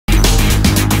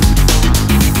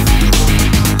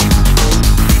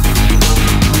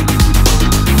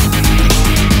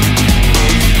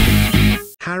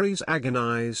Harry's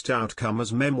agonized outcome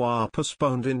as memoir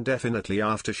postponed indefinitely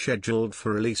after scheduled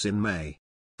for release in May.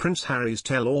 Prince Harry's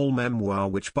tell-all memoir,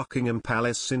 which Buckingham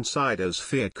Palace insiders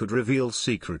feared could reveal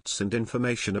secrets and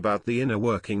information about the inner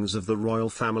workings of the royal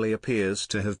family, appears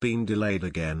to have been delayed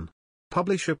again.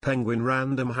 Publisher Penguin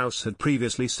Random House had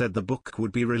previously said the book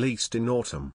would be released in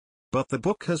autumn. But the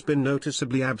book has been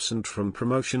noticeably absent from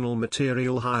promotional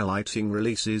material highlighting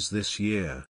releases this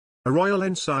year. A royal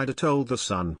insider told The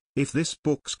Sun, "If this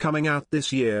book's coming out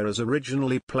this year as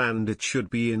originally planned, it should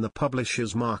be in the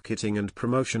publisher's marketing and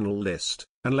promotional list,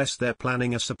 unless they're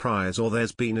planning a surprise or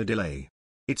there's been a delay."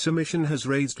 Its omission has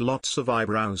raised lots of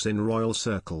eyebrows in royal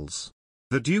circles.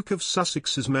 The Duke of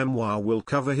Sussex's memoir will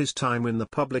cover his time in the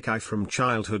public eye from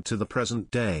childhood to the present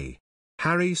day.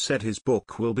 Harry said his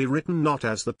book will be written not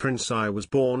as the prince I was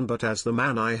born but as the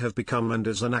man I have become, and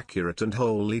as an accurate and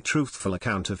wholly truthful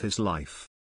account of his life.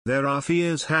 There are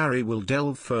fears Harry will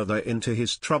delve further into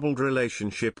his troubled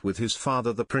relationship with his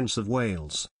father the Prince of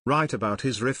Wales, write about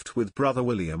his rift with brother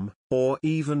William, or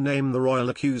even name the royal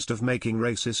accused of making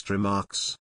racist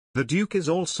remarks. The Duke is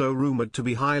also rumoured to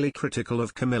be highly critical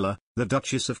of Camilla, the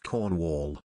Duchess of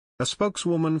Cornwall. A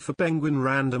spokeswoman for Penguin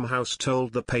Random House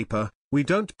told the paper, "We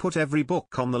don't put every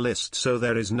book on the list, so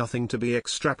there is nothing to be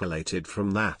extrapolated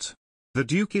from that." The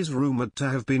Duke is rumoured to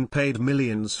have been paid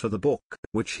millions for the book,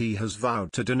 which he has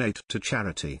vowed to donate to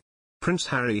charity. Prince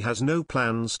Harry has no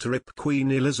plans to rip Queen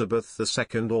Elizabeth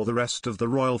II or the rest of the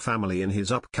royal family in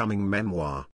his upcoming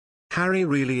memoir. Harry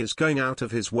really is going out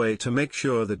of his way to make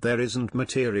sure that there isn't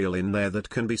material in there that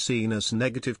can be seen as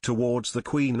negative towards the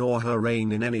Queen or her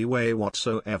reign in any way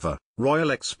whatsoever,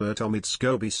 royal expert Omid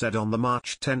Scobie said on the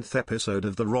March 10 episode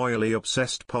of the Royally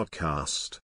Obsessed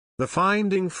podcast. The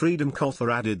Finding Freedom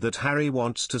author added that Harry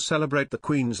wants to celebrate the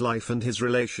Queen's life and his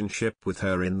relationship with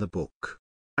her in the book.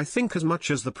 "I think as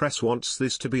much as the press wants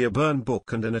this to be a burn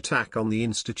book and an attack on the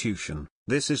institution,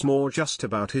 this is more just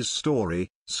about his story,"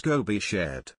 Scobie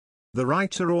shared. The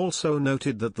writer also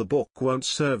noted that the book won't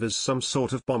serve as some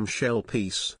sort of bombshell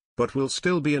piece, but will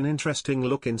still be an interesting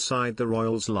look inside the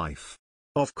royal's life.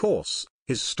 Of course,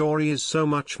 his story is so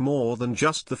much more than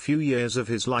just the few years of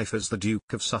his life as the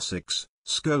Duke of Sussex,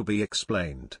 Scobie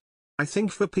explained. "I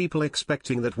think for people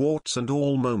expecting that warts and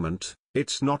all moment,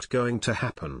 it's not going to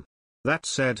happen. That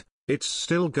said, it's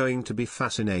still going to be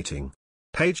fascinating."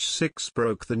 Page 6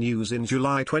 broke the news in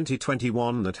July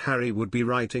 2021 that Harry would be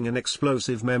writing an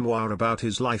explosive memoir about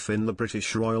his life in the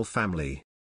British royal family.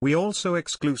 We also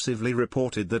exclusively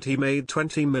reported that he made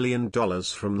 $20 million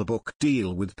from the book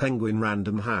deal with Penguin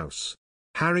Random House.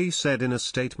 Harry said in a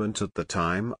statement at the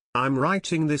time, "I'm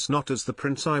writing this not as the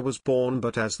prince I was born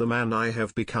but as the man I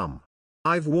have become.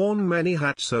 I've worn many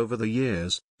hats over the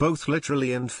years, both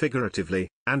literally and figuratively,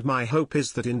 and my hope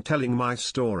is that in telling my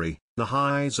story, the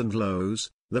highs and lows,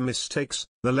 the mistakes,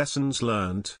 the lessons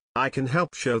learned, I can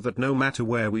help show that no matter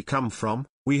where we come from,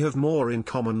 we have more in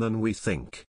common than we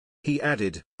think." He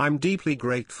added, "I'm deeply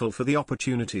grateful for the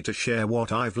opportunity to share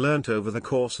what I've learnt over the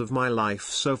course of my life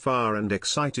so far and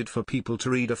excited for people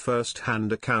to read a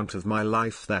first-hand account of my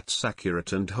life that's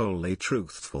accurate and wholly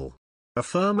truthful."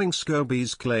 Affirming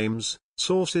Scobie's claims,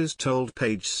 sources told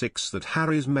Page 6 that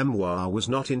Harry's memoir was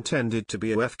not intended to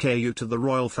be a FAQ to the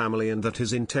royal family and that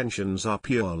his intentions are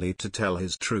purely to tell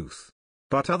his truth.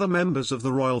 But other members of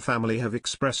the royal family have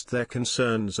expressed their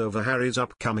concerns over Harry's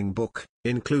upcoming book,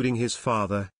 including his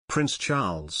father, Prince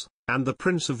Charles, and the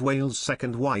Prince of Wales'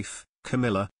 second wife,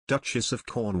 Camilla, Duchess of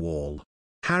Cornwall.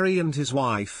 Harry and his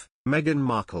wife, Meghan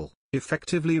Markle,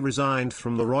 effectively resigned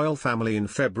from the royal family in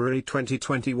February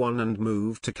 2021 and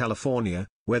moved to California,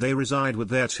 where they reside with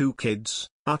their two kids,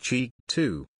 Archie,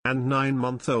 2, and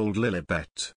 9-month-old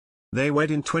Lilibet. They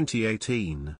wed in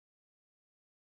 2018.